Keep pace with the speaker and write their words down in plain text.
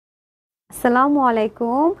আসসালামু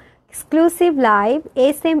আলাইকুম। Exclusive live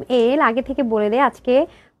SML আগে থেকে বলে দেয় আজকে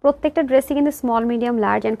প্রত্যেকটা ড্রেসই কিন্তু স্মল মিডিয়াম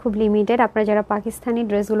লার্জ অ্যান্ড খুব লিমিটেড। আপনারা যারা পাকিস্তানি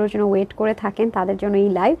ড্রেসগুলোর জন্য ওয়েট করে থাকেন তাদের জন্য এই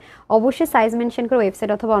লাইভ। অবশ্যই সাইজ মেনশন করে ওয়েবসাইট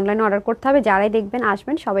অথবা অনলাইনে অর্ডার করতে হবে। যারাই দেখবেন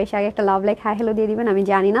আসবেন সবাই এসে আগে একটা লাভ লাইক হাই হ্যালো দিয়ে দিবেন। আমি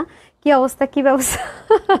জানি না কি অবস্থা কি ব্যবস্থা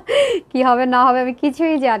কি হবে না হবে আমি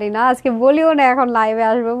কিছুই জানি না, আজকে বলিও না এখন লাইভে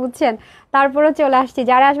আসবো বুঝছেন। তারপরেও চলে আসছি,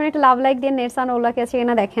 যারা আসবেন একটা লাভ লাইক দিয়ে নেটসান ওলাকে আছে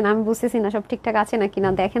কিনা দেখেন। আমি বুঝতেছি না সব ঠিকঠাক আছে নাকি না,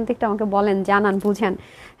 দেখেন তো একটু আমাকে বলেন, জানান, বুঝেন।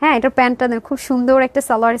 হ্যাঁ, এটা প্যান্টটা খুব সুন্দর একটা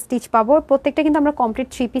সালোয়ার স্টিচ পাবো। প্রত্যেকটা কিন্তু আমরা কমপ্লিট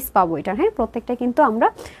 3 পিস পাবো এটা। হ্যাঁ, প্রত্যেকটা কিন্তু আমরা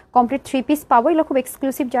কমপ্লিট 3 পিস পাবো। এগুলো খুব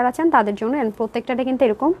এক্সক্লুসিভ যারা চান তাদের জন্য। অ্যান্ড প্রত্যেকটাতে কিন্তু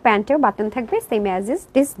এরকম প্যান্টেও বাটন থাকবে সেম অ্যাজ ইস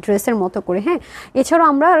দিস ড্রেসের মতো করে। হ্যাঁ, এছাড়াও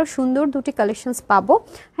আমরা আরও সুন্দর দুটি কালেকশনস পাবো।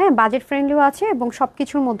 হ্যাঁ, বাজেট ফ্রেন্ডলিও আছে এবং সব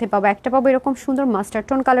কিছুর মধ্যে পাবো। একটা পাবো এরকম সুন্দর মাস্টার্ড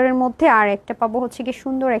টোন কালারের মধ্যে, আর একটা পাবো হচ্ছে কি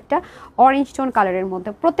সুন্দর একটা অরেঞ্জ টোন কালারের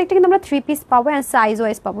মধ্যে। প্রত্যেকটা কিন্তু আমরা 3 পিস পাবো অ্যান্ড সাইজ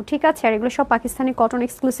ওয়াইজ পাবো। ঠিক আছে, আর এগুলো সব পাকিস্তানি কটন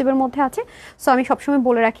এক্সক্লুসিভের মধ্যে আছে। সো আমি সবসময়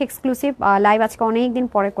বলে রাখি এক্সক্লুসিভ লাইভ আজকে অনেক দিন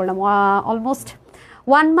পরে করলাম, অলমোস্ট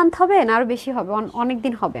 1 মান্থ হবে না আরো বেশি হবে, অনেক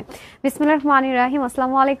দিন হবে। বিসমিল্লাহির রহমানির রহিম।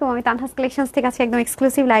 আসসালামু আলাইকুম। আমি তানহাস কালেকশনস থেকে আজকে একদম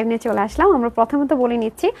এক্সক্লুসিভ লাইভ নিয়ে চলে আসলাম। আমরা প্রথমত বলে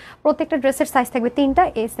নিচ্ছি প্রত্যেকটা ড্রেসের সাইজ থাকবে 3টা,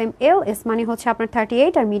 এস এম এল। এস মানে হচ্ছে আপনার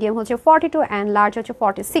 38 আর মিডিয়াম হচ্ছে 42 অ্যান্ড লার্জ হচ্ছে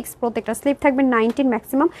 46। প্রত্যেকটা স্লিপ থাকবে 19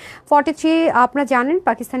 ম্যাক্সিমাম 43। আপনারা জানেন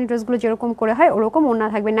পাকিস্তানি ড্রেসগুলো যেরকম করে হয় ওরকম। ওড়না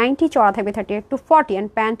থাকবে 90, চড়া থাকবে 38 to 40 অ্যান্ড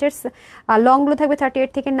প্যান্টের লংগুলো থাকবে 38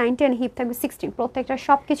 থেকে 90 অ্যান্ড হিপ থাকবে 16। প্রত্যেকটা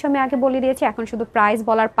সব কিছু আমি আগে বলে দিয়েছি, এখন শুধু প্রাইস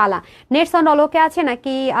বলার পালা। নেট সাউন্ড অলোকে আছে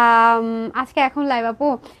নাকি আজকে এখন লাইভ আপু?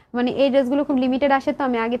 মানে এই ড্রেসগুলো খুব লিমিটেড আসে তো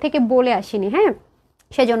আমি আগে থেকে বলে আসিনি। হ্যাঁ,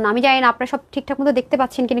 সেজন্য আমি জানি না আপনারা সব ঠিকঠাক মতো দেখতে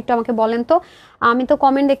পাচ্ছেন কিনা, একটু আমাকে বলেন তো। আমি তো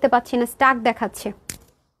কমেন্ট দেখতে পাচ্ছি না, স্টাক দেখাচ্ছে।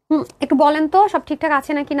 একটু বলেন তো সব ঠিকঠাক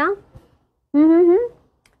আছে নাকি না। হুম হুম হুম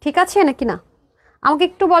ঠিক আছে নাকি না আমাকে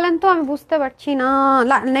একটু বলেন তো, আমি বুঝতে পারছি না।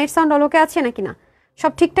 নেট সাউন্ড অলোকে আছে নাকি না,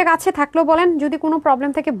 সব ঠিকঠাক আছে থাকলেও বলেন। যদি কোনো প্রবলেম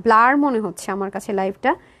থাকে, ব্লার মনে হচ্ছে আমার কাছে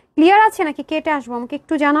লাইভটা, ক্লিয়ার আছে নাকি কেটে আসবো আমাকে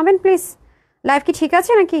একটু জানাবেন প্লিজ। লাইভ কি ঠিক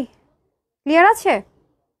আছে নাকি, ক্লিয়ার আছে?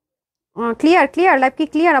 ক্লিয়ার ক্লিয়ার, লাইভ কি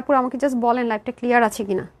ক্লিয়ার? আপুর আমাকে জাস্ট বলেন লাইভটা ক্লিয়ার আছে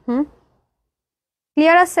কিনা।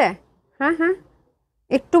 ক্লিয়ার আছে? হ্যাঁ হ্যাঁ,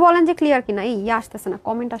 একটু বলেন যে ক্লিয়ার কিনা। এই আসতেছে না,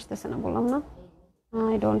 কমেন্ট আসতেছে না, বললাম না।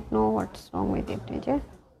 I don't know what's wrong with it. এই যে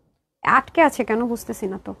আটকে আছে কেন বুঝতেছি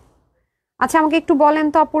না তো। আচ্ছা আমাকে একটু বলেন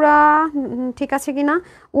তো আপুরা ঠিক আছে কিনা।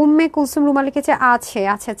 উম্মে কুলসুম রুমা লিখেছে আছে।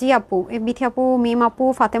 আচ্ছা জি আপু, বিথি আপু, মিম আপু,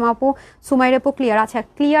 ফাতেমা আপু, সুমাইর আপু ক্লিয়ার। আচ্ছা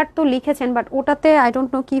ক্লিয়ার তো লিখেছেন, বাট ওটাতে আই ডোন্ট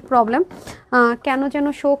নো কি প্রবলেম, কেন যেন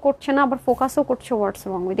শো করছে না, আবার ফোকাসও করছে। হোয়াটস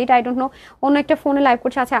wrong with it I don't know. অন্য একটা ফোনে লাইভ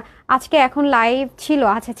করছে। আচ্ছা আজকে এখন লাইভ ছিল?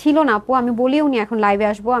 আচ্ছা ছিল না আপু, আমি বলিও নি এখন লাইভে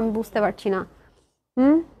আসবো, আমি বুঝতে পারছি না।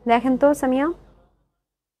 দেখেন তো সামিয়া,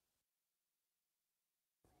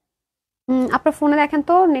 আপনার ফোনে দেখেন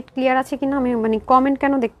তো নেট ক্লিয়ার আছে কিনা। আমি মানে কমেন্ট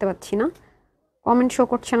কেন দেখতে পাচ্ছি না, কমেন্ট শো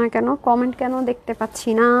করছে না কেন, কমেন্ট কেন দেখতে পাচ্ছি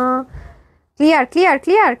না। Clear clear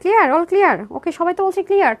clear clear, all clear. ওকে, সবাই তো বলছে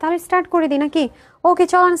ক্লিয়ার, তাহলে স্টার্ট করে দিই নাকি? ওকে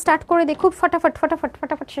চলেন স্টার্ট করে দিই, খুব ফটাফট ফটাফট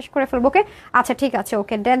ফটাফট শেষ করে ফেলবো। ওকে আচ্ছা ঠিক আছে,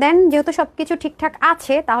 ওকে দেন যেহেতু সব কিছু ঠিকঠাক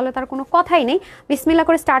আছে তাহলে তার কোনো কথাই নেই। বিসমিল্লাহ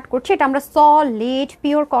করে স্টার্ট করছি। এটা আমরা সলিড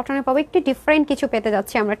পিওর কটনে পাবো, একটু ডিফারেন্ট কিছু পেতে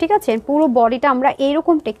যাচ্ছি আমরা। ঠিক আছে, পুরো বডিটা আমরা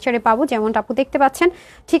এইরকম টেক্সচারে পাবো যেমনটা আপু দেখতে পাচ্ছেন।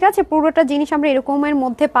 ঠিক আছে, পুরোটা জিনিস আমরা এরকমের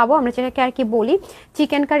মধ্যে পাবো, আমরা যেটাকে আর কি বলি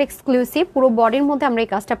চিকেন কার এক্সক্লুসিভ। পুরো বডির মধ্যে আমরা এই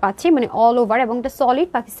কাজটা পাচ্ছি, মানে অল ওভার, এবং এটা সলিড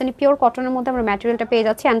পাকিস্তানি পিওর কটনের মধ্যে আমরা ম্যাটেরিয়ালটা পেয়ে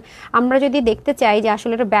যাচ্ছি। অ্যান্ড আমরা যদি দেখতে চাই যে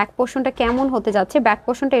আসলে এটা ব্যাক পোর্শনটা কেমন হতে যাচ্ছে, ব্যাক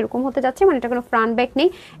পোর্শনটা এরকম হতে যাচ্ছে, মানে এটা কোনো ফ্রন্ট ব্যাক নেই।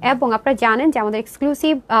 এবং আপনারা জানেন যে আমাদের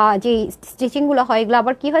এক্সক্লুসিভ যে স্টিচিংগুলো হয় এগুলো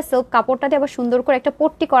আবার কি হয়, সিল্ক কাপড়টা দিয়ে আবার সুন্দর করে একটা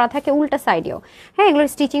পট্টি করা থাকে উল্টা সাইডেও। হ্যাঁ, এগুলোর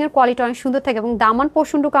স্টিচিংয়ের কোয়ালিটি অনেক সুন্দর থাকে এবং দামান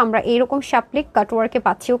পোর্শনটুকু আমরা এরকম শাপলিক কাটওয়ার্কে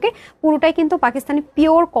পাচ্ছি। ওকে, পুরোটাই কিন্তু পাকিস্তানি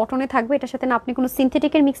পিওর কটনে থাকবে। এটার সাথে না আপনি কোনো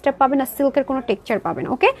সিনথেটিকের মিক্সচার পাবেন না, সিল্কের কোনো টেক্সচার পাবেন।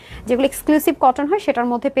 ওকে, যেগুলো এক্সক্লুসিভ কটন হয় সেটার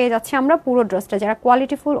মধ্যে পেয়ে যাচ্ছে আমরা পুরো ড্রেসটা। যারা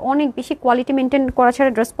কোয়ালিটিফুল, অনেক বেশি কোয়ালিটি মেনটেন করা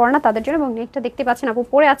ছাড়া ড্রেস পরে না তাদের জন্য। এবং নেকটা দেখতে পাচ্ছেন আপু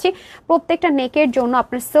পরে আছি, প্রত্যেকটা নেকের জন্য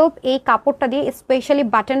আপনার সিল্ক এই কাপড়টা দিয়ে স্পেশালি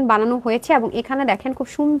বাটন বানানো হয়েছে। এবং এখানে দেখেন খুব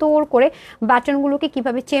সুন্দর করে বাটনগুলোকে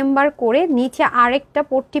কিভাবে চেম্বার করে নিচে আরেকটা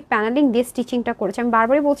পট্টি প্যানেলিং দিয়ে স্টিচিংটা করেছে। আমি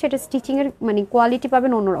বারবারই বলছি এটা স্টিচিং এর মানে কোয়ালিটি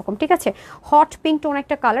পাবেন অন্যরকম। ঠিক আছে, হট পিঙ্ক টোন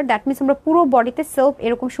একটা কালার, দ্যাট মিনস আমরা পুরো বডিতে সিল্ক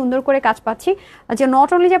এরকম সুন্দর করে কাজ পাচ্ছি। যে নট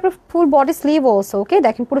অনলি যে আপনার ফুল বডি স্লিভ অলসো। ওকে,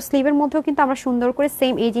 দেখেন পুরো স্লিভের মধ্যেও কিন্তু আমরা সুন্দর করে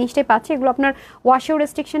সেম এই জিনিসটাই পাচ্ছি। এগুলো আপনার ওয়াশেও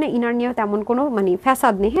রেস্ট্রিকশনে, ইনার নিয়েও তেমন কোনো মানে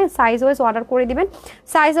ফ্যাসাদ নেই। হ্যাঁ, সাইজ ওয়াইজ অর্ডার করে দিবেন।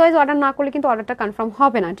 সাইজ ওয়াইজ অর্ডার না করলে কিন্তু অর্ডারটা কনফার্ম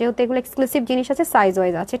হবে না, যেহেতু এগুলো এক্সক্লুসিভ জিনিস আছে, সাইজ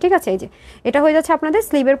ওয়াইজ আছে। ঠিক আছে, এই যে এটা হয়ে যাচ্ছে আপনাদের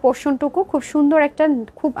স্লিভের পোর্শনটুকু, খুব সুন্দর একটা,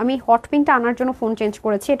 খুব আমি হট পিঙ্কটা আনার জন্য ফোন চেঞ্জ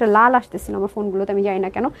করেছি, এটা লাল আসতেছিল আমার ফোনগুলোতে, আমি জানি না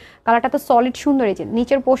কেন। কালারটা তো সলিড সুন্দর। এই যে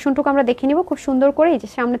নিচের পোর্শনটুকু আমরা দেখে নিব খুব সুন্দর করে, এই যে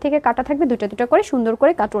সামনে থেকে কাটা থাকবে দুটো দুটো করে সুন্দর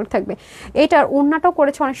করে কাটওয়ার্ক থাকবে। এটার ওড়নাটাও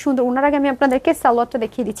করেছে অনেক সুন্দর। ওড়নার আগে আমি আপনাদেরকে সালোয়ারটা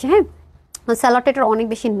দেখিয়ে দিচ্ছি। হ্যাঁ, স্যালোটেটার অনেক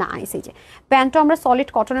বেশি নাইস। এই যে প্যান্টটা আমরা সলিড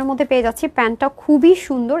কটনের মধ্যে পেয়ে যাচ্ছি, প্যান্টটা খুবই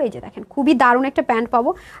সুন্দর। এই যে দেখেন খুবই দারুণ একটা প্যান্ট পাবো।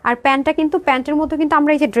 আর প্যান্টটা কিন্তু প্যান্টের মধ্যে কিন্তু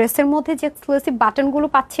আমরা এই যে ড্রেসের মধ্যে যে এক্সক্লুসিভ বাটনগুলো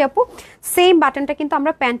পাচ্ছি আপু, সেম বাটনটা কিন্তু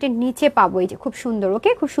আমরা প্যান্টের নিচে পাবো। এই যে খুব সুন্দর,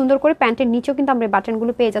 ওকে, খুব সুন্দর করে প্যান্টের নিচেও কিন্তু আমরা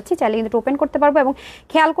বাটনগুলো পেয়ে যাচ্ছি, চাইলে কিন্তু ওপেন করতে পারবো। এবং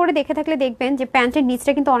খেয়াল করে দেখে থাকলে দেখবেন যে প্যান্টের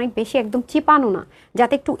নিচটা কিন্তু অনেক বেশি একদম চিপানো না,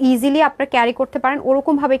 যাতে একটু ইজিলি আপনারা ক্যারি করতে পারেন,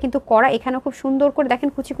 ওরকমভাবে কিন্তু করা। এখানে খুব সুন্দর করে দেখেন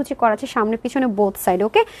কুচি কুচি করা আছে সামনে পিছনে বোথ সাইড,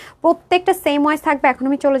 ওকে, প্রত্যেকটা সেম ওয়াইজ থাকবে। এখন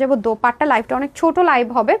আমি চলে যাব দোপাট্টা। লাইভটা অনেক ছোট লাইভ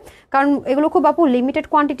হবে, কারণ এগুলো খুব আপু লিমিটেড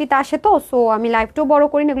কোয়ান্টিটিতে আসে, তো সো আমি লাইভটাও বড়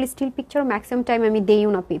করি না, এগুলো স্টিল পিকচারও ম্যাক্সিমাম টাইম আমি দেইও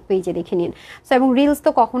না, পেজে দেখে নিন। সো এবং রিলস তো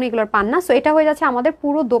কখনো এগুলোর পান না। সো এটা হয়ে যাচ্ছে আমাদের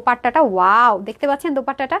পুরো দোপাট্টাটা। ওয়াও, দেখতে পাচ্ছেন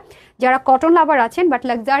দোপাট্টাটা? যারা কটন লাভার আছেন বাট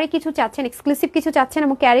লাক্সারি কিছু চাচ্ছেন, এক্সক্লুসিভ কিছু চাচ্ছেন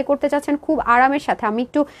এবং ক্যারি করতে চাচ্ছেন খুব আরামের সাথে, আমি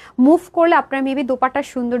একটু মুভ করলে আপনারা মেবি দোপাট্টার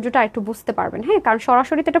সৌন্দর্যটা একটু বুঝতে পারবেন। হ্যাঁ, কারণ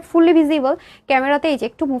সরাসরি তো এটা ফুললি ভিজিবল, ক্যামেরাতে এই যে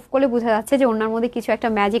একটু মুভ করলে বোঝা যাচ্ছে যে ওনার মধ্যে কিছু একটা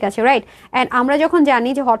ম্যাজিক আছে, রাইট? অ্যান্ড আমরা যখন জানি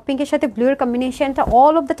যে হট পিঙ্কের সাথে ব্লু এর কম্বিনেশনটা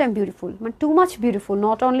all of the time beautiful, মানে too much beautiful,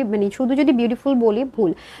 not only, মানে শুধু যদি বিউটিফুল বলি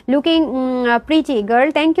ভুল। Looking pretty girl,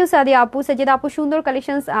 thank you Sadia আপু, সাজিদা আপু, সুন্দর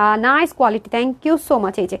collections, nice quality, thank you so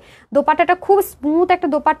much. এই যে দোপাট্টাটা খুব স্মুথ একটা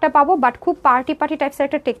দোপাট্টা পাবো, বাট খুব পার্টি পার্টি টাইপসের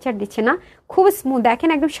একটা টেক্সচার দিচ্ছে না, খুব স্মুথ। দেখেন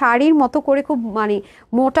একদম শাড়ির মতো করে খুব মানে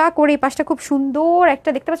মোটা করে, এই পাশটা খুব সুন্দর একটা,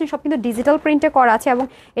 দেখতে পাচ্ছেন সব কিন্তু ডিজিটাল প্রিন্টে করা আছে। এবং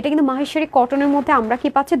এটা কিন্তু মাহেশ্বরী কটনের মধ্যে আমরা কি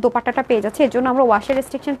পাচ্ছি, দোপাট্টাটা পেয়ে যাচ্ছে। এর জন্য আমরা ওয়াশের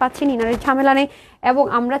রেস্ট্রিকশন পাচ্ছি, নিনারের ঝামেলা নেই। এবং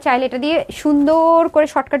আমরা চাইলে এটা দিয়ে সুন্দর করে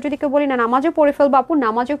শর্টকাট যদি কেউ বলি না নামাজও পড়ে ফেলবো আপু,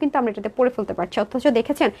 নামাজও কিন্তু আমরা এটাতে পড়ে ফেলতে পারছি। অথচ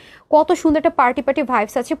দেখেছেন কত সুন্দর একটা পার্টি পার্টি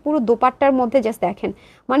ভাইবস আছে পুরো দোপাট্টার মধ্যে। জাস্ট দেখেন,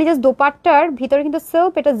 মানে জাস্ট দোপাট্টার ভিতরে কিন্তু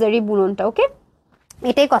সেলফ এটা জরি বুননটা, ওকে।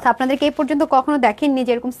 এটাই কথা, আপনাদেরকে এই পর্যন্ত কখনো দেখেননি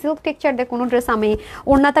যে এরকম সিল্ক টেক্সচার দিয়ে কোনো ড্রেস আমি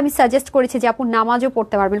ওড়নাতে আমি সাজেস্ট করেছি যে আপু নামাজও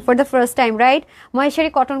পড়তে পারবেন for the first time, right? Maheshwari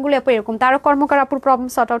কটনগুলো আপু এরকম। তারও কর্মকার আপুর প্রবলেম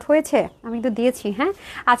সর্ট আউট হয়েছে, আমি তো দিয়েছি। হ্যাঁ,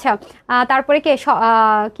 আচ্ছা, তারপরে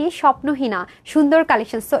কি স্বপ্নহীনা, সুন্দর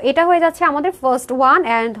কালেকশন। তো এটা হয়ে যাচ্ছে আমাদের ফার্স্ট ওয়ান।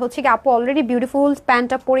 অ্যান্ড হচ্ছে কি আপু অলরেডি বিউটিফুল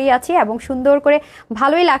প্যান্টটা পরেই আছে এবং সুন্দর করে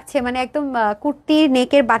ভালোই লাগছে, মানে একদম কুর্তির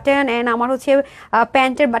নেকের বাটন অ্যান্ড আমার হচ্ছে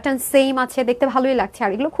প্যান্টের বাটন সেম আছে, দেখতে ভালোই লাগছে।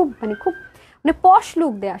 আর এগুলো খুব মানে পশ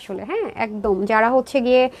লুক দেয় আসলে। হ্যাঁ, একদম যারা হচ্ছে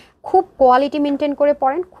গিয়ে খুব কোয়ালিটি মেনটেন করে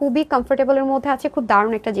পড়েন, খুবই কমফোর্টেবলের মধ্যে আছে, খুব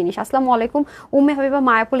দারুণ একটা জিনিস। আসসালামু আলাইকুম উম্মে হাবিবা,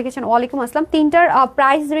 মায়াপু লিখেছেন ওয়ালাইকুম আসসালাম। তিনটার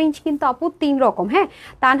প্রাইস রেঞ্জ কিন্তু আপু তিন রকম। হ্যাঁ,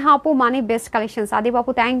 তানহা আপু মানে বেস্ট কালেকশন, আদিব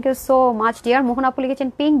আপু thank you so much dear. মোহন আপু লিখেছেন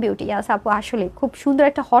পিঙ্ক বিউটি, ইয়াস আপু আসলে খুব সুন্দর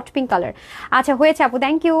একটা হট পিঙ্ক কালার। আচ্ছা হয়েছে আপু,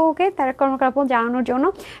 থ্যাংক ইউ, ওকে, তার কর্মকার আপু জানানোর জন্য।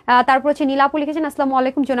 তারপর হচ্ছে নীলা আপু লিখেছেন আসসালামু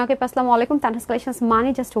আলাইকুম, জোনাকে আসসালামু আলাইকুম। তানহাস কালেকশনস মানে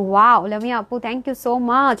জাস্ট ওয়াও, লামিয়া আপু thank you so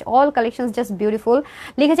much, all collections just beautiful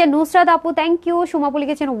লিখেছেন। নুসরাত আপু থ্যাংক ইউ। সুমা আপু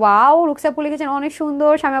লিখেছেন ওয়াও, রুকসা আপু লিখেছেন অনেক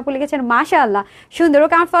সুন্দর, স্বামী আপু লিখেছেন মাশাআল্লাহ সুন্দর।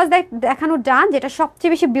 ওকে, আমার ফার্স্ট দেখানো ডান, যেটা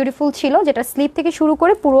সবচেয়ে বেশি বিউটিফুল ছিল, যেটা স্লিপ থেকে শুরু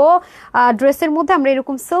করে পুরো ড্রেসের মধ্যে আমরা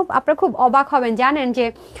এরকম সিল্ক, আপনারা খুব অবাক হবেন জানেন যে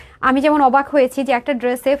আমি যেমন অবাক হয়েছি যে একটা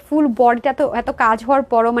ড্রেসে ফুল বডিটা এত কাজ হওয়ার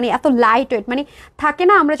পরও মানে এত লাইট ওয়েট, মানে থাকে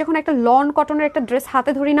না আমরা যখন একটা লন কটনের একটা ড্রেস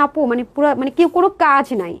হাতে ধরি না আপু, মানে পুরো মানে কেউ কোনো কাজ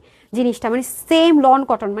নাই জিনিসটা, মানে সেম লন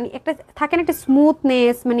কটন, মানে একটা থাকে না একটা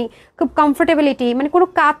স্মুথনেস, মানে খুব কমফোর্টেবিলিটি, মানে কোনো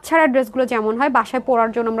কাজ ছাড়া ড্রেসগুলো যেমন হয় বাসায় পরার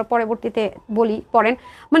জন্য আমরা পরবর্তীতে বলি পরেন,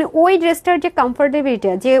 মানে ওই ড্রেসটার যে কমফোর্টেবিলিটি,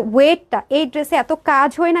 যে ওয়েটটা এই ড্রেসে এত কাজ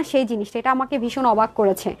হয় না, সেই জিনিসটা এটা আমাকে ভীষণ অবাক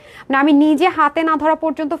করেছে। মানে আমি নিজে হাতে না ধরা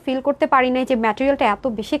পর্যন্ত ফিল করতে পারি নাই যে ম্যাটেরিয়ালটা এত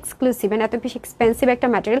বেশি এক্সক্লুসিভ এন্ড এত বেশি এক্সপেন্সিভ একটা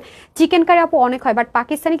ম্যাটেরিয়াল। চিকেন কারি আপু অনেক হয়, বাট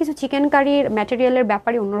পাকিস্তানি কিছু চিকেন কারির ম্যাটেরিয়ালের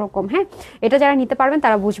ব্যাপারই অন্যরকম। হ্যাঁ, এটা যারা নিতে পারবেন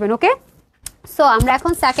তারা বুঝবেন, ওকে। সো আমরা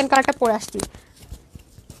এখন সেকেন্ড কালারটা পরে আসছি।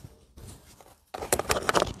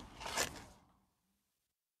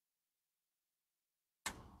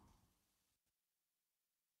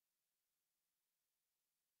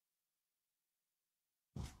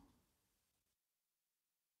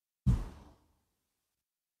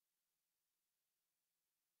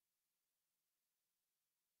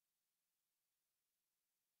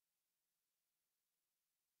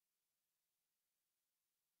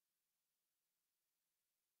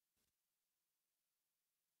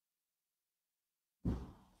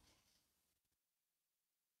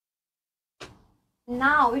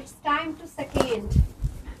 Now it's time to second,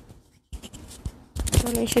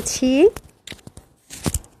 চলে এসেছি।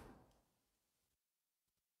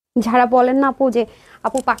 যারা বলেন না আপু যে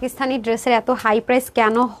আপু পাকিস্তানি ড্রেসের এত হাই প্রাইস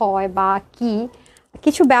কেন হয় বা কি,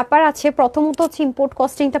 কিছু ব্যাপার আছে। প্রথমত হচ্ছে ইম্পোর্ট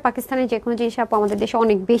কস্টিংটা পাকিস্তানের যে কোনো জিনিস আপু আমাদের দেশে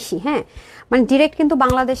অনেক বেশি। হ্যাঁ, মানে ডিরেক্ট কিন্তু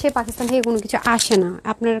বাংলাদেশে পাকিস্তান থেকে কোনো কিছু আসে না,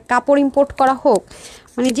 আপনার কাপড় ইম্পোর্ট করা হোক,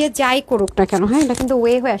 মানে যে যাই করুক না কেন, হ্যাঁ, এটা কিন্তু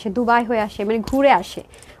ওয়ে হয়ে আসে, দুবাই হয়ে আসে, মানে ঘুরে আসে,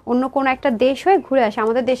 অন্য কোনো একটা দেশ হয়ে ঘুরে আসে।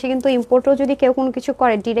 আমাদের দেশে কিন্তু ইম্পোর্টও যদি কেউ কোনো কিছু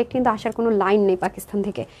করে ডিরেক্ট কিন্তু আসার কোনো লাইন নেই পাকিস্তান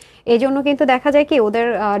থেকে। এই জন্য কিন্তু দেখা যায় কি ওদের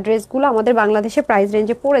ড্রেসগুলো আমাদের বাংলাদেশে প্রাইস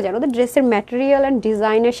রেঞ্জে পড়ে যায়, ওদের ড্রেসের ম্যাটেরিয়াল অ্যান্ড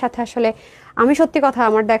ডিজাইনের সাথে আসলে আমি সত্যি কথা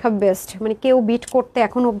আমার দেখা বেস্ট, মানে কেউ বিট করতে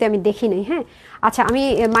এখন অবধি আমি দেখি নাই। হ্যাঁ আচ্ছা, আমি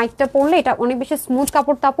মাইকটা পরলে এটা অনেক বেশি স্মুথ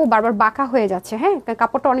কাপড়, তাপও বারবার বাঁকা হয়ে যাচ্ছে। হ্যাঁ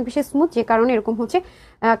কাপড়টা অনেক বেশি স্মুথ, যে কারণে এরকম হচ্ছে।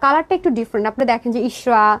 কালারটা একটু ডিফারেন্ট, আপনি দেখেন যে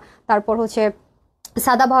ইশরা, তারপর হচ্ছে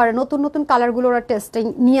সাদাবাহার, নতুন নতুন কালারগুলো ওরা টেস্টে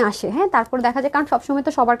নিয়ে আসে। হ্যাঁ তারপর দেখা যায়, কারণ সবসময়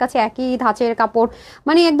তো সবার কাছে একই ধাঁচের কাপড়,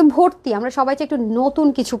 মানে একদম ভর্তি, আমরা সবাই চাই একটু নতুন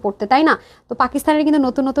কিছু পড়তে, তাই না? তো পাকিস্তানের কিন্তু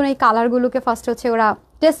নতুন নতুন এই কালারগুলোকে ফার্স্ট হচ্ছে ওরা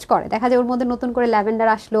টেস্ট করে, দেখা যায় ওর মধ্যে নতুন করে ল্যাভেন্ডার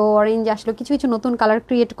আসলো, অরেঞ্জ আসলো, কিছু কিছু নতুন কালার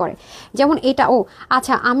ক্রিয়েট করে, যেমন এটা। ও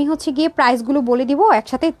আচ্ছা, আমি হচ্ছে গিয়ে প্রাইসগুলো বলে দিব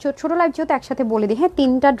একসাথে, ছোট লাইভ যেহেতু একসাথে বলে দিই। হ্যাঁ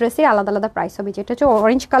তিনটা ড্রেসের আলাদা আলাদা প্রাইস হবে। যেটা হচ্ছে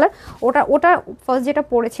অরেঞ্জ কালার, ওটা ওটা ফার্স্ট যেটা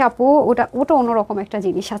পড়েছে আপু, ওটা ওটা অন্যরকম একটা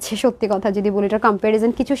জিনিস আছে, সত্যি কথা যদি বলি, এটা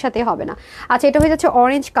কম্প্যারিজন কিছুর সাথে হবে না। আচ্ছা, এটা হয়ে যাচ্ছে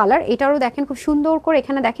অরেঞ্জ কালার, এটারও দেখেন খুব সুন্দর করে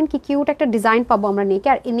এখানে দেখেন কি কিউট একটা ডিজাইন পাবো আমরা নেকে।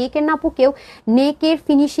 আর নেকের না আপু কেউ নেকের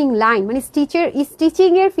ফিনিশিং লাইন, মানে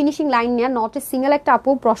স্টিচিং এর ফিনিশিং লাইন নেওয়া, নট এ সিঙ্গেল একটা আপু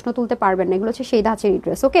প্রশ্ন তুলতে পারবেন না। এগুলো হচ্ছে সেই ধাঁচের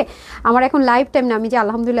ড্রেস। ওকে, আমার এখন লাইভ টাইম না, আমি যে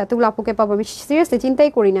আলহামদুলিল্লাহ এতগুলো আপুকে পাবো, আমি সিরিয়াসলি চিন্তাই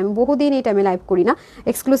করি না, আমি বহুদিন এই টাইমে লাইভ করি না,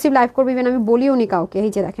 এক্সক্লুসিভ লাইভ করবো, ইভেন আমি বলিও নি কাউকে।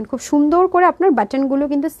 এই যে দেখেন খুব সুন্দর করে আপনার বাটনগুলো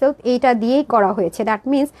কিন্তু সেলফ এইটা দিয়েই করা হয়েছে। দ্যাট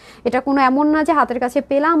মিনস এটা কোনো এমন না যে হাতের কাছে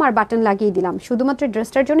পেলাম আর বাটন লাগিয়ে দিলাম, শুধুমাত্র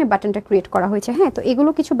ড্রেসটার জন্য বাটনটা ক্রিয়েট করা হয়েছে। হ্যাঁ তো এগুলো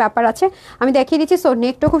কিছু ব্যাপার আছে, আমি দেখিয়ে দিচ্ছি। সো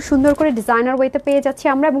নেকটা খুব সুন্দর করে ডিজাইনার ওয়েতে পেয়ে যাচ্ছি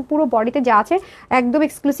আমরা, এবং পুরো বডিতে যা আছে একদম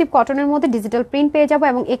এক্সক্লুসিভ কটনের মধ্যে ডিজিটাল প্রিন্ট পেয়ে যাবো।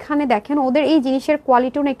 এবং এখানে দেখেন ওদের এই জিনিসের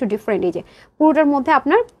কোয়ালিটিও না একটু ডিফারেন্ট, এই যে পুরোটার মধ্যে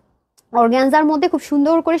আপনার অর্গ্যানজার মধ্যে খুব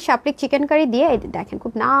সুন্দর করে শাপলিক চিকেন কারি দিয়ে দেখেন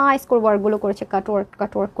খুব নাইস করে ওয়ার্কগুলো করেছে,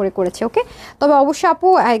 কাটওয়ার্ক করে করেছে। ওকে, তবে অবশ্যই আপু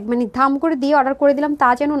মানে ধাম করে দিয়ে অর্ডার করে দিলাম তা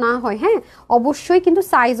যেন না হয়। হ্যাঁ অবশ্যই কিন্তু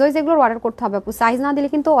সাইজ ওয়াইজ এগুলো অর্ডার করতে হবে আপু, সাইজ না দিলে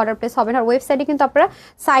কিন্তু অর্ডার প্লেস হবে না। আর ওয়েবসাইটে কিন্তু আপনারা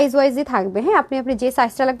সাইজ ওয়াইজই থাকবে। হ্যাঁ আপনি যে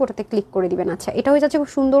সাইজটা লাগবে ওটাতে ক্লিক করে দিবেন। আচ্ছা, এটা হয়ে যাচ্ছে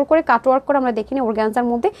খুব সুন্দর করে কাটওয়ার্ক করে, আমরা দেখিনি অর্গ্যানজার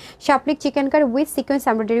মধ্যে শাপলিক chicken curry with sequence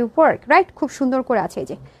embroidery work, right? খুব সুন্দর করে আছে। এই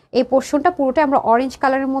যে এই পোর্শনটা পুরোটা আমরা অরেঞ্জ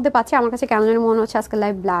কালারের মধ্যে পাচ্ছি। আমার কাছে কেন জানি মনে হচ্ছে আজকে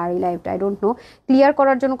লাইভ ব্লারি, লাইভটা আই ডোন্ট নো ক্লিয়ার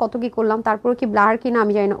করার জন্য কত কি করলাম, তারপরে কি ব্লার কি না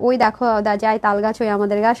আমি জানি না। ওই দেখো যায় তাল গাছ, ওই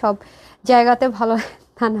আমাদের গা, সব জায়গাতে ভালো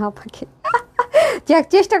না পাখি যাক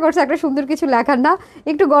চেষ্টা করছে একটা সুন্দর কিছু লেখার, না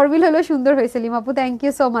একটু গরমিল হলেও সুন্দর হয়েছে। লিমাপু থ্যাংক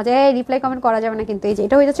ইউ সো মাচ। এই রিপ্লাই কমেন্ট করা যাবে না কিন্তু। এই যে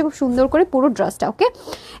এটা হয়ে যাচ্ছে খুব সুন্দর করে পুরো ড্রেসটা। ওকে,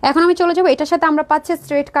 এখন আমি চলে যাবো, এটার সাথে আমরা পাচ্ছি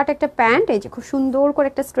স্ট্রেট কাট একটা প্যান্ট, এই যে খুব সুন্দর করে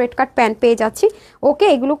একটা স্ট্রেট কাট প্যান্ট পেয়ে যাচ্ছি। ওকে,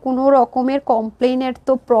 এগুলো কোনো রকমের কমপ্লেনের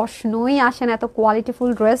তো প্রশ্নই আসে না, এত কোয়ালিটিফুল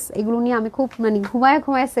ড্রেস। এগুলো নিয়ে আমি খুব মানে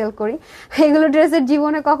ঘুমায় সেল করি। এগুলো ড্রেসের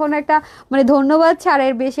জীবনে কখনো একটা মানে ধন্যবাদ ছাড়া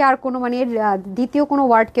এর বেশি আর কোনো মানে দ্বিতীয় কোনো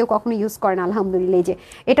ওয়ার্ড কেউ কখনো ইউজ করে না, আলহামদুলিল্লাহ। এই যে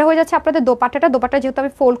এটা হয়ে যাচ্ছে আপনাদের দোপাট্টাটা যেহেতু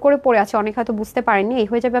আমি ফোল্ড করে পরে আছি, অনেক হয়তো বুঝতে পারেননি, এই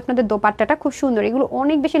হয়ে যাবে আপনাদের দোপাট্টাটা খুব সুন্দর। এগুলো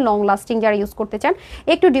অনেক বেশি লং লাস্টিং, যারা ইউজ করতে চান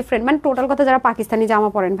একটু ডিফারেন্ট, মানে টোটাল কথা যারা পাকিস্তানি জামা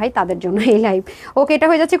পরেন ভাই তাদের জন্য এই লাইভ। ওকে, এটা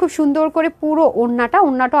হয়ে যাচ্ছে খুব সুন্দর করে পুরো ওড়নাটাও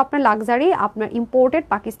আপনার লাক্সারি, আপনার ইম্পোর্টেড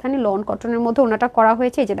পাকিস্তানি লন কটনের মধ্যে ওড়নাটা করা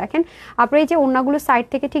হয়েছে। এই যে দেখেন আপনার এই যে ওড়নাগুলো সাইড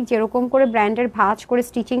থেকে ঠিক যেরকম করে ব্র্যান্ডের ভাঁজ করে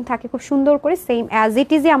স্টিচিং থাকে খুব সুন্দর করে সেম অ্যাজ ইট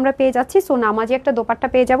ইজই আমরা পেয়ে যাচ্ছি। সো নামাজি একটা দোপাট্টা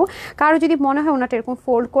পেয়ে যাব। কারো যদি মনে হয় ওনাটা এরকম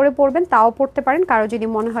ফোল্ড করে পরবেন তাও পরতে পারেন, কারো যদি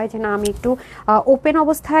মনে হয় যে না আমি একটু ওপেন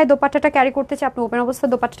অবস্থায় দোপাট্টাটা ক্যারি করতে চাই, আপনি ওপেন অবস্থায়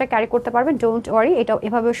দোপাট্টাটা ক্যারি করতে পারবেন, ডোন্ট ওয়ারি। এটা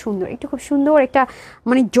এভাবেও সুন্দর, একটু খুব সুন্দর একটা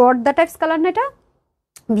মানে জর্দা টাইপস কালার না, এটা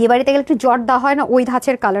বিয়ে বাড়িতে গেলে একটু জর্দা হয় না, ওই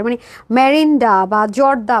ধাঁচের কালার, মানে ম্যারিন্ডা বা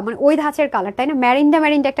জর্দা, মানে ওই ধাঁচের কালার, তাই না?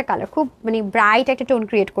 ম্যারিন্ডা একটা কালার, খুব মানে ব্রাইট একটা টোন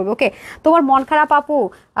ক্রিয়েট করবে। ওকে, তোমার মন খারাপ আপু?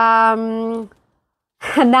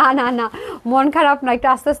 না না না, মন খারাপ না, একটু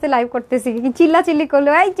আস্তে আস্তে লাইভ করতেছি, চিল্লাচিল্লি করলে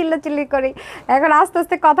এই চিল্লাচিল্লি করি, এখন আস্তে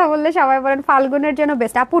আস্তে কথা বললে সবাই বলেন ফাল্গুনের জন্য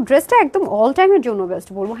বেস্ট। আপু ড্রেসটা একদম অল টাইমের জন্য বেস্ট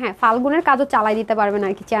বলবো। হ্যাঁ ফাল্গুনের কাজও চালাই দিতে পারবেন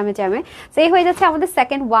আর কি, চ্যামে সেই হয়ে যাচ্ছে আমাদের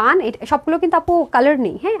সেকেন্ড ওয়ান। সবগুলো কিন্তু আপু কালার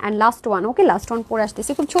নেই। হ্যাঁ and last one. Okay, last one পরে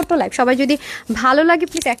আসতেছি, খুব ছোট্ট লাইভ, সবাই যদি ভালো লাগে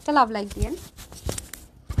প্লিজ একটা লাভ লাইক দিয়েন।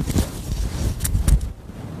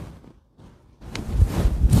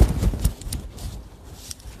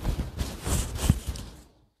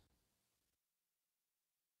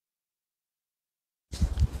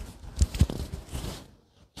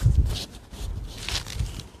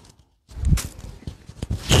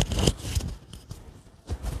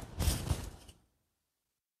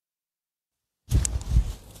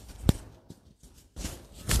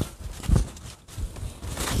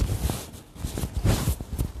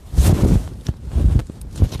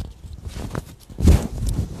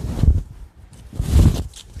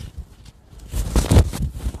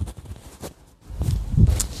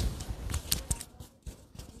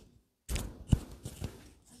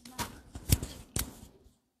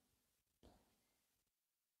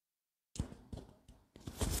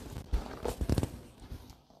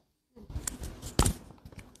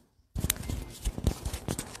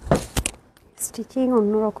 স্টিচিং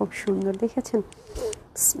অন্যরকম সুন্দর, দেখেছেন?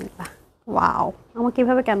 বিসমিল্লাহ, ওয়াও, আমাকে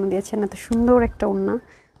এভাবে কেন দিয়েছেন? এত সুন্দর একটা ওড়না,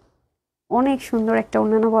 অনেক সুন্দর একটা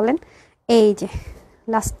ওড়না না বলেন? এই যে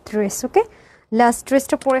লাস্ট ড্রেস। ওকে, লাস্ট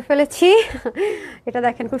ড্রেসটা পরে ফেলেছি এটা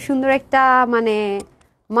দেখেন খুব সুন্দর একটা মানে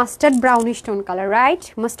mustard brownish tone colour, right?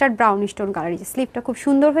 Mustard brownish tone colour. এই যে স্লিপটা খুব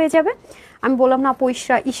সুন্দর হয়ে যাবে। আমি বললাম না আপু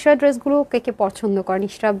ইশরা ড্রেসগুলো কে কে পছন্দ করেন,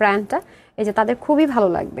 ইশরা ব্র্যান্ডটা এই যে তাদের খুবই ভালো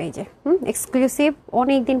লাগবে। এই যে এক্সক্লুসিভ,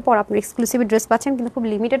 অনেক দিন পর আপনার এক্সক্লুসিভ ড্রেস পাচ্ছেন, কিন্তু খুব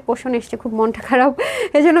লিমিটেড পোর্শন এসছে, খুব মনটা খারাপ,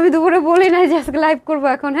 এই জন্য আমি দুপুরে বলি না যে আজকে লাইভ করবো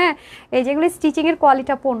এখন। হ্যাঁ, এই যেগুলো স্টিচিংয়ের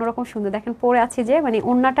কোয়ালিটি আপু অন্যরকম সুন্দর। দেখেন পরে আছে যে মানে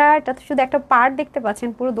ওড়নাটা, এটা তো শুধু একটা পার্ট দেখতে পাচ্ছেন,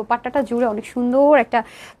 পুরো দোপাট্টাটা জুড়ে অনেক সুন্দর একটা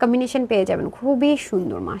কম্বিনেশন পেয়ে যাবেন, খুবই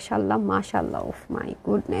সুন্দর। মাশাল্লাহ মাশাল্লাহ, ওফ মাই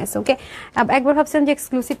গুডনেস। ওকে, একবার ভাবছিলাম যে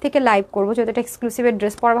এক্সক্লুসিভ থেকে লাইভ করবো, যেহেতু এটা এক্সক্লুসিভের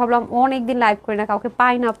ড্রেস পরা, ভাবলাম অনেকদিন লাইভ করি না, কাউকে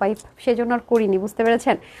পাই না পাই, সেজন্য আর করিনি, বুঝতে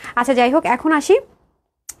পেরেছেন? আচ্ছা যাই হোক, এখন আসি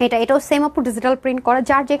এটাও সেম আপু ডিজিটাল প্রিন্ট করা,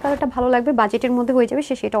 যার যে কালারটা ভালো লাগবে বাজেটের মধ্যে হয়ে যাবে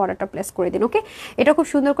সে সেটা অর্ডারটা প্লেস করে দিন। ওকে, এটা খুব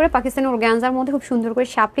সুন্দর করে পাকিস্তানি অর্গানজার মধ্যে খুব সুন্দর করে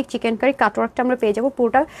শাপলিক চিকেন কারি কাটওয়ার্কটা আমরা পেয়ে যাবো,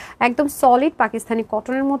 পুরোটা একদম সলিড পাকিস্তানি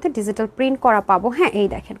কটনের মধ্যে ডিজিটাল প্রিন্ট করা পাবো। হ্যাঁ, এই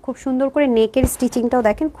দেখেন খুব সুন্দর করে নেকের স্টিচিংটাও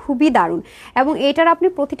দেখেন খুবই দারুণ, এবং এটার আপনি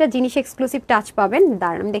প্রতিটা জিনিস এক্সক্লুসিভ টাচ পাবেন।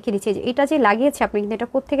 দাঁড়ান আমি দেখিয়ে দিচ্ছি, যে এটা যে লাগিয়েছে আপনি কিন্তু এটা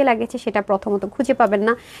কোত্থেকে লাগিয়েছে সেটা প্রথমত খুঁজে পাবেন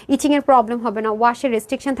না, ইচিংয়ের প্রবলেম হবে না, ওয়াশের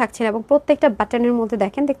রেস্ট্রিকশন থাকছে না, এবং প্রত্যেকটা বাটনের মধ্যে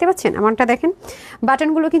দেখেন, দেখতে পাচ্ছেন আমারটা দেখেন,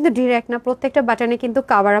 বাটনগুলো কিন্তু ডিরেক্ট না, প্রত্যেকটা বাটনে কিন্তু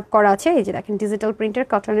কাভার আপ করা আছে। এই যে দেখেন ডিজিটাল প্রিন্টের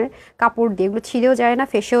কটনের কাপড় দিয়ে, এগুলো ছিঁড়েও যায় না,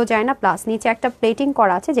 ফেসেও যায় না, প্লাস নিচে একটা প্লেটিং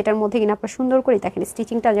করা আছে যেটার মধ্যে কিনা আপনার সুন্দর করে দেখেন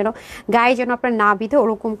স্টিচিংটা যেন গায়ে যেন আপনার না বিধে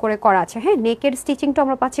ওরকম করে করা আছে। হ্যাঁ, নেকের স্টিচিংটা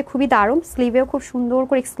আমরা পাচ্ছি খুবই দারুণ, স্লিভেও খুব সুন্দর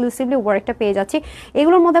করে এক্সক্লুসিভলি ওয়ার্কটা পেয়ে যাচ্ছি।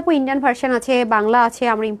 এগুলোর মধ্যে আপু ইন্ডিয়ান ভার্সন আছে, বাংলা আছে,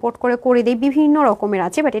 আমরা ইম্পোর্ট করে দিই, বিভিন্ন রকমের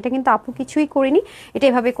আছে, বাট এটা কিন্তু আপু কিছুই করিনি, এটা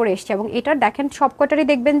এভাবে করে এসছে। এবং এটার দেখেন সবকটারই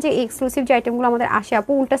দেখবেন যে এক্সক্লুসিভ যে আইটেমগুলো আমাদের আসে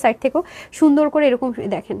আপু উল্টা সাইড থেকেও সুন্দর করে এরকম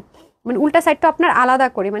দেখেন, মানে উল্টা সাইডটা আপনার আলাদা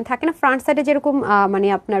করে, মানে থাকে না ফ্রন্ট সাইডে যেরকম মানে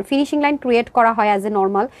আপনার ফিনিশিং লাইন ক্রিয়েট করা হয় অ্যাজ এ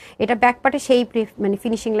নর্মাল, এটা ব্যাক পার্টে সেই মানে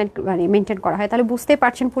ফিনিশিং লাইন মানে মেনটেন করা হয়। তাহলে বুঝতেই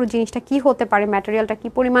পারছেন পুরো জিনিসটা কি হতে পারে, ম্যাটেরিয়ালটা কি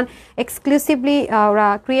পরিমাণ এক্সক্লুসিভলি ওরা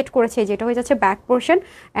ক্রিয়েট করেছে। যেটা হয়ে যাচ্ছে ব্যাক পোর্শন,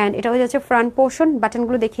 অ্যান্ড এটা হয়ে যাচ্ছে ফ্রন্ট পোর্শন।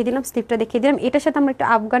 বাটনগুলো দেখিয়ে দিলাম, স্লিপটা দেখিয়ে দিলাম, এটার সাথে আমরা একটা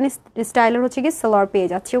আফগানি স্টাইলের হচ্ছে গিয়ে সালোয়ার পেয়ে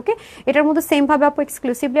যাচ্ছি। ওকে, এটার মধ্যে সেম ভাবে আপু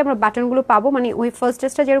এক্সক্লুসিভলি আমরা বাটনগুলো পাবো, মানে ওই ফার্স্ট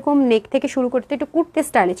ড্রেসটা যেরকম নেক থেকে শুরু করতে একটু কুর্তে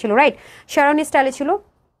স্টাইলে ছিল, রাইট, শেরওয়ানি স্টাইলে ছিল,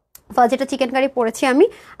 যেটা চিকেন কারি পরেছি আমি,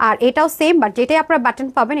 আর এটাও সেম, বাট যেটাই আপনারা বাটন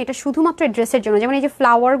পাবেন এটা শুধুমাত্র ড্রেসের জন্য, যেমন এই যে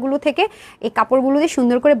ফ্লাওয়ারগুলো থেকে এই কাপড়গুলো দিয়ে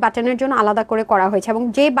সুন্দর করে বাটনের জন্য আলাদা করে করা হয়েছে, এবং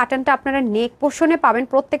যে বাটনটা আপনারা নেক পোর্শনে পাবেন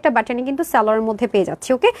প্রত্যেকটা বাটনে কিন্তু সালোয়ারের মধ্যে পেয়ে যাচ্ছে।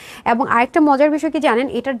 ওকে, এবং আরেকটা মজার বিষয় কি জানেন,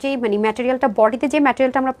 এটার যে মানে ম্যাটেরিয়ালটা, বডিতে যে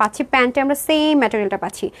ম্যাটেরিয়ালটা আমরা পাচ্ছি, প্যান্টে আমরা সেম ম্যাটেরিয়ালটা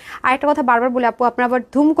পাচ্ছি। আরেকটা কথা বারবার বলে আপু, আপনারা আবার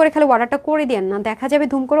ধুম করে খালি অর্ডারটা করে দেন না, দেখা যাবে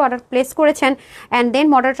ধুম করে অর্ডার প্লেস করেছেন অ্যান্ড দেন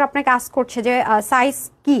মডেলটা আপনাকে আস্ক করছে যে সাইজ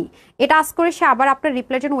কি, এটা আস্ক করে সে আবার আপনার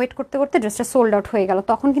রিপ্লাইয়ের জন্য ওয়েট করতে করতে ড্রেসটা সোল্ড আউট হয়ে গেল,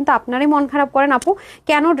 তখন কিন্তু আপনারই মন খারাপ করেন আপু,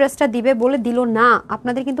 কেন ড্রেসটা দিবে বলে দিল না।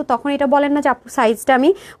 আপনাদের কিন্তু তখন এটা বলেন না যে আপু সাইজটা আমি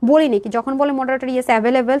বলিনি, কি যখন বলে মডারেটর ইয়েস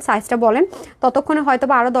অ্যাভেলেবেল সাইজটা বলেন, ততক্ষণে হয়তো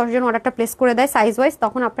বা আরো 10 জন অর্ডারটা প্লেস করে দেয় সাইজ ওয়াইজ,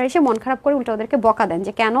 তখন আপনারা এসে মন খারাপ করে উল্টো ওদেরকে বকা দেন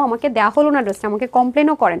যে কেন আমাকে দেওয়া হলো না ড্রেসটা, আমাকে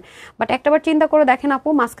কমপ্লেনও করেন। বাট একটাবার চিন্তা করে দেখেন আপু,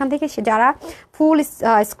 মাঝখান থেকে যারা ফুল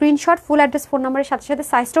স্ক্রিনশট, ফুল অ্যাড্রেস, ফোন নাম্বারের সাথে সাথে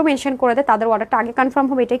সাইজটাও মেনশন করে দেয়, তাদের অর্ডারটা আগে কনফার্ম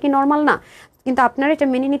হবে, এটাই কি নর্মাল না? কিন্তু আপনারা এটা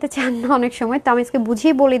মেনে নিতে চান না অনেক সময়, তো আমি আজকে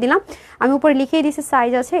বুঝিয়ে বলে দিলাম, আমি উপরে লিখিয়ে দিয়েছি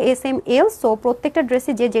সাইজ আছে SML। সো প্রত্যেকটা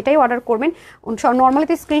ড্রেসে যেটাই অর্ডার করবেন, নর্মালি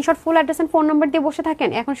তো screenshot, full address and phone number দিয়ে বসে থাকেন,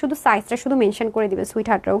 এখন শুধু সাইজটা শুধু মেনশন করে দিবে সুইট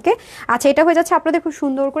হার্টরা। ওকে, আচ্ছা এটা হয়ে যাচ্ছে আপনাদের খুব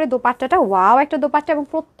সুন্দর করে দোপাট্টাটা, ওয়াও একটা দোপাট্টা, এবং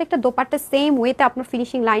প্রত্যেকটা দোপাট্টা সেম ওয়েতে আপনার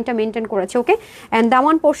ফিনিশিং লাইনটা মেনটেন করেছে। ওকে, অ্যান্ড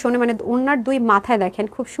দামান পোর্শনে মানে ওনার দুই মাথায় দেখেন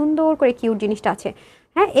খুব সুন্দর করে কিউট জিনিসটা আছে।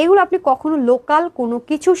 হ্যাঁ, এগুলো আপনি কখনো লোকাল কোনো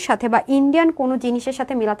কিছুর সাথে বা ইন্ডিয়ান কোনো জিনিসের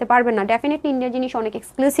সাথে মেলাতে পারবেন না। ডেফিনেটলি ইন্ডিয়ান জিনিস অনেক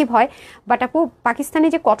এক্সক্লুসিভ হয়, বাট আপু পাকিস্তানি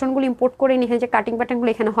যে কটনগুলো ইম্পোর্ট করে নিয়ে যে কাটিং প্যাটার্নগুলো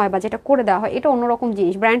এখানে হয় বা যেটা করে দেওয়া হয়, এটা অন্যরকম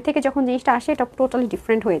জিনিস, ব্র্যান্ড থেকে যখন জিনিসটা আসে এটা টোটালি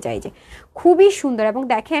ডিফারেন্ট হয়ে যায়। যে খুবই সুন্দর, এবং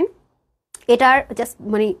দেখেন এটার জাস্ট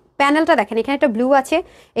মানে প্যানেলটা দেখেন, এখানে একটা ব্লু আছে,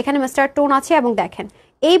 এখানে মাস্টার্ড টোন আছে, এবং দেখেন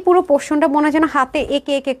এই পুরো পোর্শনটা মনে হয় যেন হাতে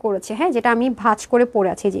একে একে করেছে। হ্যাঁ, যেটা আমি ভাঁজ করে পরে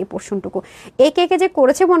আছি, যে এই পোর্শনটুকু একে একে যে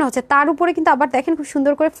করেছে মনে হচ্ছে, তার উপরে কিন্তু আবার দেখেন খুব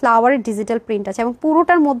সুন্দর করে ফ্লাওয়ারের ডিজিটাল প্রিন্ট আছে, এবং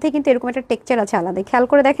পুরোটার মধ্যে কিন্তু এরকম একটা টেক্সচার আছে আলাদা, খেয়াল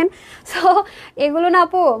করে দেখেন। সো এগুলো না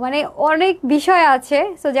আপু মানে অনেক বিষয় আছে।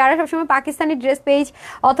 সো যারা সবসময় পাকিস্তানি ড্রেস পেজ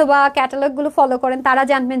অথবা ক্যাটালগুলো ফলো করেন তারা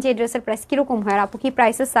জানবেন যে এই ড্রেসের প্রাইস কিরকম হয়, আর আপু কি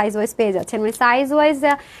প্রাইসের সাইজ ওয়াইজ পেয়ে যাচ্ছেন, মানে সাইজ ওয়াইজ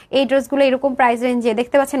এই ড্রেসগুলো এরকম প্রাইস রেঞ্জে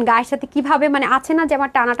দেখতে পাচ্ছেন, গায়ের সাথে কিভাবে মানে আছে না যে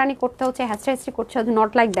আমার টানাটানি করতে হচ্ছে, হ্যাস্টাহ্যাস্টি করতে হচ্ছে, নট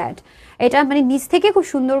লাইক দ্যাট, এটা মানে নিচ থেকে খুব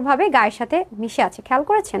সুন্দরভাবে গায়ের সাথে মিশে আছে। খেয়াল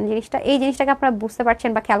করেছেন জিনিসটা, এই জিনিসটাকে আপনারা বুঝতে পারছেন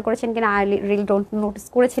বা খেয়াল করেছেন কিনা, আই রিয়েলি ডোন্ট নোটিস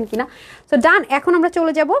করেছেন কিনা। সো ডান, এখন আমরা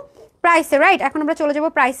চলে যাব প্রাইসে, রাইট? এখন আমরা চলে যাবো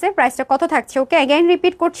প্রাইসে। প্রাইসটা কত থাকছে? ওকে, অ্যাগেন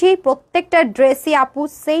রিপিট করছি, প্রত্যেকটা ড্রেসই আপু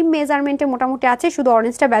সেম মেজারমেন্টে মোটামুটি আছে, শুধু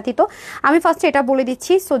অরেঞ্জটা ব্যতীত। আমি ফার্স্টে এটা বলে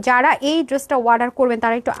দিচ্ছি। সো যারা এই ড্রেসটা অর্ডার করবেন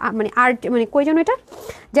তারা একটু মানে কই জন্য এটা,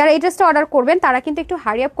 যারা এই ড্রেসটা অর্ডার করবেন তারা কিন্তু একটু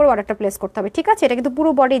হারি আপ করে অর্ডারটা প্লেস করতে হবে, ঠিক আছে? এটা কিন্তু পুরো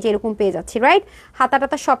বডি যেরকম পেয়ে যাচ্ছি, রাইট? হাতা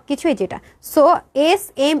টাতা সব কিছুই যেটা। সো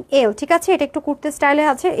SML, ঠিক আছে? এটা একটু কুর্তে স্টাইলে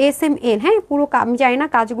আছে, SML। হ্যাঁ, পুরো আমি জানি না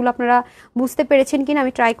কাজগুলো আপনারা বুঝতে পেরেছেন কিনা,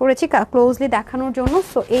 আমি ট্রাই করেছি ক্লোজলি দেখানোর জন্য।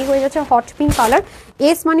 সো এই হয়ে যাচ্ছে হট পিঙ্ক কালার।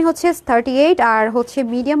 এস মানে হচ্ছে 38, আর হচ্ছে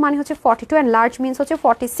মিডিয়াম মানে হচ্ছে 42, অ্যান্ড লার্জ মিনস হচ্ছে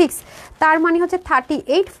 46। তার মানে হচ্ছে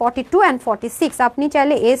 38, 42 অ্যান্ড 46। আপনি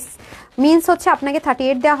চাইলে এস মিনস হচ্ছে আপনাকে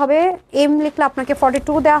 38 দেওয়া হবে, এম লিখলে আপনাকে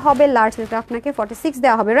 42 দেওয়া হবে, লার্জ লিখলে আপনাকে 46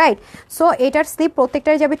 দেওয়া হবে, রাইট? সো এটার স্লিপ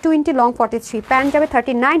প্রত্যেকটাই যাবে 20, লং 43, প্যান্ট যাবে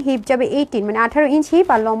 39, হিপ যাবে 18, মানে 18 ইঞ্চ হিপ,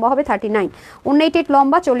 আর লম্বা হবে 39, 188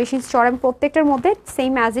 লম্বা, 40 ইঞ্চ চড়া। প্রত্যেকটার মধ্যে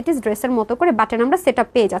সেম অ্যাজ ইট ইজ ড্রেসের মতো করে বাটন আমরা সেট আপ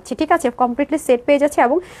পেয়ে যাচ্ছি, ঠিক আছে? কমপ্লিটলি সেট পেয়ে যাচ্ছি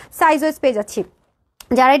এবং সাইজ ওয়াইজ পেয়ে যাচ্ছি।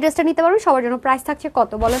 যারা এই ড্রেসটা নিতে পারবেন সবার জন্য প্রাইস থাকছে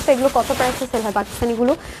কত বলেন তো? এগুলো কত প্রাইসে সেল হয়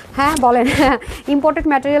পাকিস্তানিগুলো? হ্যাঁ বলেন। ইম্পোর্টেড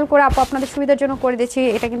ম্যাটেরিয়াল করে আপু আপনাদের সুবিধার জন্য করে দিচ্ছি,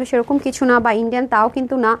 এটা কিন্তু সেরকম কিছু না, বা ইন্ডিয়ান তাও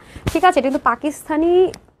কিন্তু না, ঠিক আছে? এটা কিন্তু পাকিস্তানি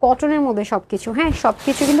কটনের মধ্যে সব কিছু, হ্যাঁ সব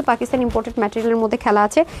কিছু কিন্তু পাকিস্তান ইম্পোর্টেড ম্যাটেরিয়ালের মধ্যে খেলা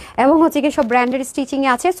আছে, এবং হচ্ছে কি সব ব্র্যান্ডেড স্টিচিংয়ে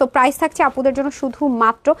আছে। সো প্রাইস থাকছে আপুদের জন্য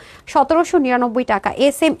শুধুমাত্র 1799 টাকা,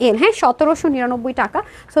 SML, হ্যাঁ 1799 টাকা।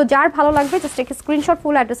 সো যার ভালো লাগবে জাস্ট একটা screenshot,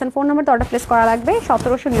 full address and phone number order place করা লাগবে।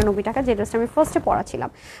 1799 টাকা, যে ড্রেসটা আমি ফার্স্টে পড়াছিলাম,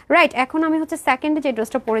 রাইট? এখন আমি হচ্ছে সেকেন্ডে যে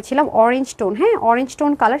ড্রেসটা পরেছিলাম অরেঞ্জ টোন, হ্যাঁ অরেঞ্জ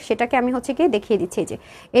টোন কালার, সেটাকে আমি হচ্ছে গিয়ে দেখিয়ে দিচ্ছি। যে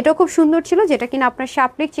এটাও খুব সুন্দর ছিল, যেটা কিনা আপনার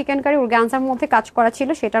শাপলিক চিকেন কারি অর্গানজার মধ্যে কাজ করা ছিল,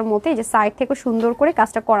 সেটার মধ্যে এই যে সাইড থেকে সুন্দর করে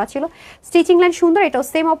কাজটা করা ছিল, স্টিচিং লাইন সুন্দর। এটাও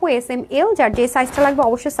সেম আপু SML, যার যে সাইজটা লাগবে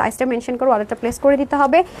অবশ্যই সাইজটা মেনশন করে অর্ডারটা প্লেস করে দিতে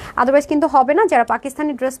হবে, আদারওয়াইজ কিন্তু হবে না। যারা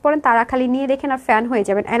পাকিস্তানি ড্রেস পরেন তারা খালি নিয়ে দেখেন আর ফ্যান হয়ে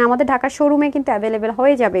যাবেন, অ্যান্ড আমাদের ঢাকার শোরুমে কিন্তু অ্যাভেলেবেল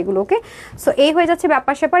হয়ে যাবে এগুলো, ওকে? সো এই হয়ে যাচ্ছে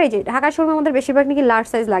ব্যাপার স্যাপার। এই যে ঢাকার শোরুমে আমাদের বেশিরভাগ নাকি লার্জ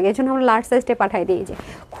সাইজ লাগে, এই জন্য আমরা লার্জ সাইজটা পাঠাই দিই। যে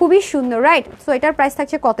খুবই সুন্দর, রাইট? সো এটার প্রাইস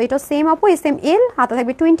থাকছে কত? এটাও সেম আপু SML, হাতা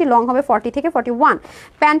থাকবে 20, লং হবে 40 থেকে 41,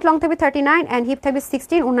 প্যান্ট লং থাকবে 39, অ্যান্ড হিপ থাকবে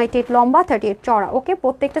 16, 198 লম্বা, 38 চড়া, ওকে?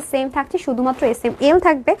 প্রত্যেকটা সেম থাকছে, শুধুমাত্র SML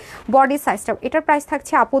থাকবে বডি সাইজটা। এটার প্রাইস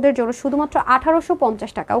থাকছে আপুদের জন্য শুধুমাত্র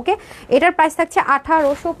 1850 টাকা, ওকে? এটার প্রাইস থাকছে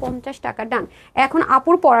 1850 টাকা, ডান। এখন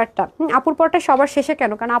আপুর পরারটা, আপুর পরারটা সবার শেষে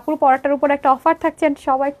কেন? কারণ আপুর পরারটার উপর একটা অফার থাকছে,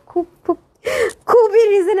 সবাই খুব খুব খুবই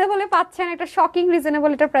রিজনেবলে পাচ্ছেন, একটা শকিং রিজনেবল।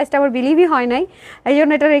 এটার প্রাইসটা আমার বিলিভই হয় নাই, এই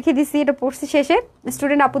জন্য এটা রেখে দিছি, এটা পড়ছি শেষে।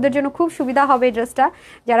 স্টুডেন্ট আপুদের জন্য খুব সুবিধা হবে এই ড্রেসটা,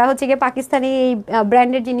 যারা হচ্ছে গিয়ে পাকিস্তানি এই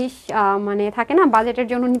ব্র্যান্ডের জিনিস মানে থাকে না, বাজেটের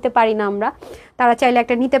জন্য নিতে পারি না আমরা, তারা চাইলে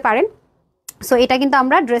একটা নিতে পারেন। সো এটা কিন্তু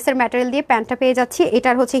আমরা ড্রেসের ম্যাটেরিয়াল দিয়ে প্যান্টটা পেয়ে যাচ্ছি।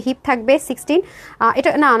 এটার হচ্ছে হিপ থাকবে 16, এটা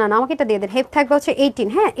না না না আমাকে এটা দিয়ে দেন, হিপ থাকবে হচ্ছে 18।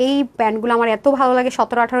 হ্যাঁ এই প্যান্টগুলো আমার এত ভালো লাগে,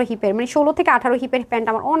 17-18 হিপের, মানে 16 থেকে 18 হিপের প্যান্ট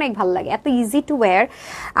আমার অনেক ভালো লাগে, এত ইজি টু ওয়্যার।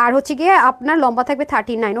 আর হচ্ছে গিয়ে আপনার লম্বা থাকবে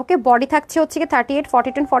 39, ওকে? বডি থাকছে হচ্ছে গিয়ে 38,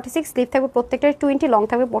 42, 46, স্লিভ থাকবে প্রত্যেকটার 20, লং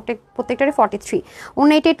থাকবে প্রত্যেকটারই 43,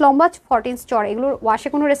 188 লম্বা, 14 চড়। এগুলোর ওয়াশে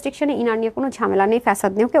কোনো রেস্ট্রিকশনে, ইনার নিয়ে কোনো ঝামেলা নেই,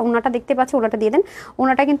 ফ্যাসাদ নেই, ওকে? ওনাটা দেখতে পাচ্ছি, ওনাটা দিয়ে দেন।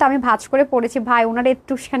 ওনাটা কিন্তু আমি ভাঁজ করে পড়েছি ভাই, ওনারা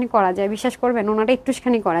একটুখানি করা যায়, বিশ্বাস করবেন ওনাটা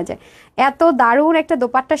একটুখানি করা যায়। এত দারুণ একটা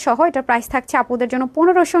দোপাট্টা সহ এটার প্রাইস থাকছে আপুদের জন্য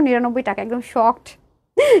 1599 টাকা। একদম শকড,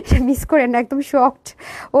 মিস করেন না, একদম শকড,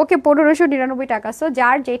 ওকে? 1599 টাকা। সো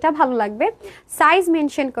যার যেটা ভালো লাগবে সাইজ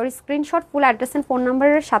মেনশন করে screenshot, full address and phone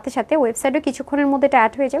নাম্বারের সাথে সাথে ওয়েবসাইটে কিছুক্ষণের মধ্যে এটা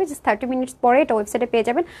অ্যাড হয়ে যাবে, জাস্ট 30 মিনিটস পরে এটা ওয়েবসাইটে পেয়ে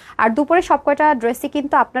যাবেন। আর দুপুরে সব কয়টা ড্রেসই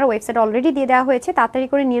কিন্তু আপনার ওয়েবসাইটে অলরেডি দিয়ে দেওয়া হয়েছে, তাড়াতাড়ি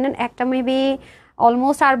করে নিয়ে নেন। একটা মেবি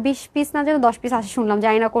অলমোস্ট আর 20 পিস না যেন 10 পিস আসে শুনলাম,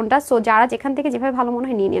 জানি না কোনটা। সো যারা যেখান থেকে যেভাবে ভালো মনে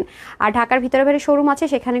হয় নিয়ে নেন। আর ঢাকার ভিতরে বাইরে শোরুম আছে,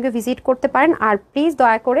 সেখানে গিয়ে ভিজিট করতে পারেন। আর প্লিজ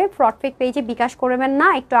দয়া করে ফ্রডফেক পেজে বিকাশ করবেন না।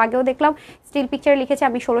 একটু আগেও দেখলাম স্টিল পিকচারে লিখেছে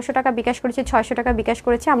আমি 1600 টাকা বিকাশ করেছি, 600 টাকা বিকাশ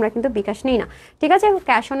করেছি, আমরা কিন্তু বিকাশ নেই না, ঠিক আছে?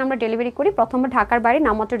 ক্যাশ অন আমরা ডেলিভারি করি। প্রথমবার ঢাকার বাইরে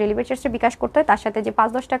নামমাত্র ডেলিভারি চার্জটা বিকাশ করতে হয়, তার সাথে যে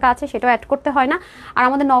 5-10 টাকা আছে সেটাও অ্যাড করতে হয় না। আর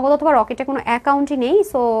আমাদের নগদ অথবা রকেটে কোনো অ্যাকাউন্টই নেই।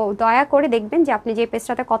 সো দয়া করে দেখবেন যে আপনি যে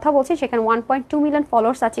পেজটাতে কথা বলছেন সেখানে 1.2 মিলিয়ন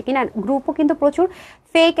ফলোয়ার্স আছে কিনা। গ্রুপও কিন্তু প্রচুর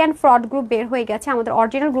ফেক অ্যান্ড ফ্রড গ্রুপ বের হয়ে গেছে। আমাদের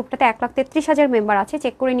অরিজিনাল গ্রুপটাতে 1,33,000 মেম্বার আছে,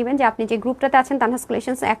 চেক করে নেবেন যে আপনি যে গ্রুপটাতে আছেন তানহাস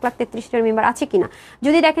কালেকশনস 1,33,000 মেম্বার আছে কিনা।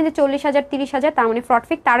 যদি দেখেন যে 40,000 30,000, তার মানে ফ্রড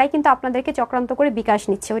ফেক, তারাই কিন্তু আপনাদেরকে চক্রান্ত করে বিকাশ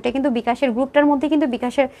নিচ্ছে। ওইটা কিন্তু বিকাশের গ্রুপটার মধ্যে কিন্তু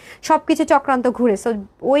বিকাশের সবকিছু চক্রান্ত ঘুরে। সো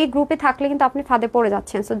ওই গ্রুপে থাকলে কিন্তু আপনি ফাঁদে পড়ে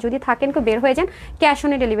যাচ্ছেন। সো যদি থাকেন কেউ বের হয়ে যান, ক্যাশ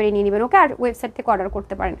অনে ডেলিভারি নিয়ে নেবেন, ওকে? আর ওয়েবসাইট থেকে অর্ডার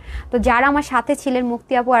করতে পারেন। তো যারা আমার সাথে ছিলেন,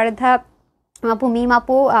 মুক্তি আপু, আরাধ্যা আপু, মিম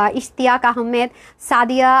আপু, ইশতিয়াক আহমেদ,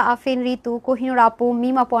 সাদিয়া, আফিন, ঋতু, কোহিনুর আপু,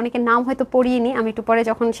 মিম আপু, অনেকের নাম হয়তো পড়িয়ে নি, আমি একটু পরে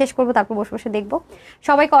যখন শেষ করবো তারপর বসে বসে দেখবো।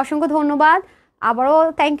 সবাইকে অসংখ্য ধন্যবাদ আবারও,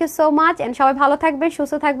 thank you so much. And সবাই ভালো থাকবেন,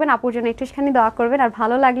 সুস্থ থাকবেন, আপুর জন্য একটুখানি দোয়া করবেন। আর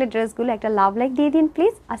ভালো লাগলে ড্রেসগুলো একটা লাভ লাইক দিয়ে দিন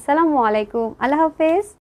প্লিজ। আসসালামু আলাইকুম, আল্লাহ হাফেজ।